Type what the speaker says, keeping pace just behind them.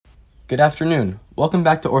Good afternoon. Welcome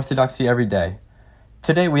back to Orthodoxy Every Day.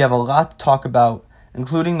 Today we have a lot to talk about,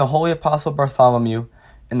 including the Holy Apostle Bartholomew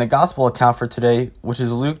and the Gospel account for today, which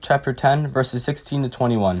is Luke chapter 10, verses 16 to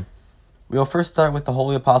 21. We will first start with the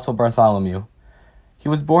Holy Apostle Bartholomew. He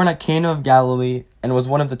was born at Cana of Galilee and was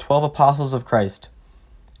one of the 12 apostles of Christ.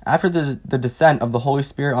 After the descent of the Holy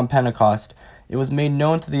Spirit on Pentecost, it was made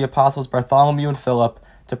known to the apostles Bartholomew and Philip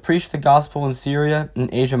to preach the gospel in Syria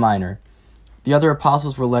and Asia Minor. The other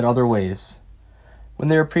apostles were led other ways. When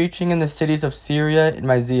they were preaching in the cities of Syria and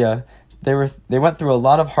Mysia, they went through a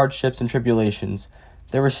lot of hardships and tribulations.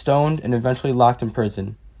 They were stoned and eventually locked in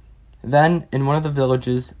prison. Then, in one of the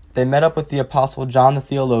villages, they met up with the apostle John the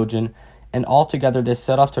theologian, and all together they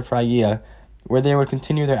set off to Phrygia, where they would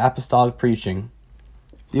continue their apostolic preaching.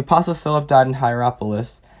 The apostle Philip died in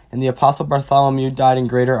Hierapolis, and the apostle Bartholomew died in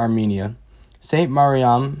Greater Armenia. Saint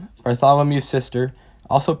Mariam, Bartholomew's sister,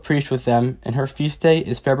 also preached with them, and her feast day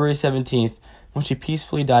is February 17th, when she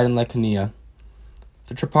peacefully died in Lycaonia.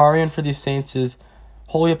 The troparion for these saints is,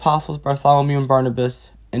 Holy Apostles Bartholomew and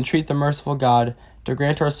Barnabas, entreat the merciful God to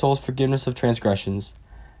grant our souls forgiveness of transgressions.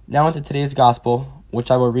 Now into today's Gospel,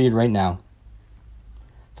 which I will read right now.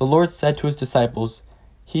 The Lord said to his disciples,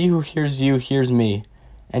 He who hears you hears me,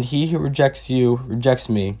 and he who rejects you rejects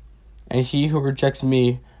me, and he who rejects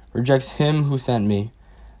me rejects him who sent me.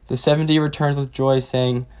 The 70 returned with joy,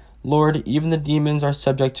 saying, Lord, even the demons are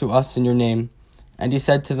subject to us in your name. And he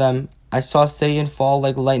said to them, I saw Satan fall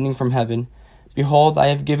like lightning from heaven. Behold, I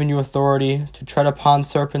have given you authority to tread upon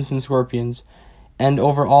serpents and scorpions, and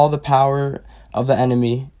over all the power of the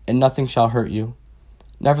enemy, and nothing shall hurt you.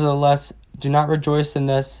 Nevertheless, do not rejoice in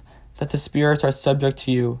this, that the spirits are subject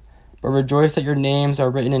to you, but rejoice that your names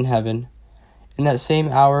are written in heaven. In that same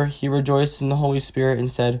hour he rejoiced in the Holy Spirit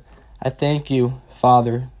and said, I thank you,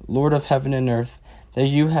 Father, Lord of heaven and earth, that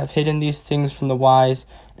you have hidden these things from the wise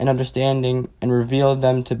and understanding and revealed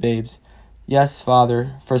them to babes. Yes,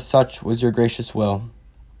 Father, for such was your gracious will.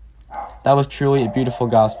 That was truly a beautiful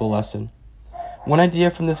gospel lesson. One idea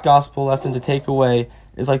from this gospel lesson to take away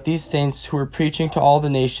is, like these saints who are preaching to all the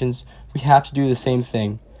nations, we have to do the same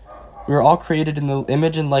thing. We are all created in the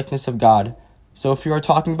image and likeness of God. So if you are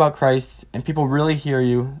talking about Christ and people really hear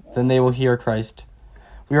you, then they will hear Christ.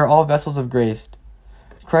 We are all vessels of grace.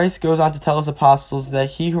 Christ goes on to tell his apostles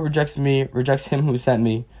that he who rejects me rejects him who sent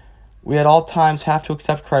me. We at all times have to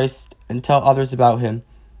accept Christ and tell others about him.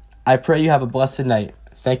 I pray you have a blessed night.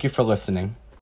 Thank you for listening.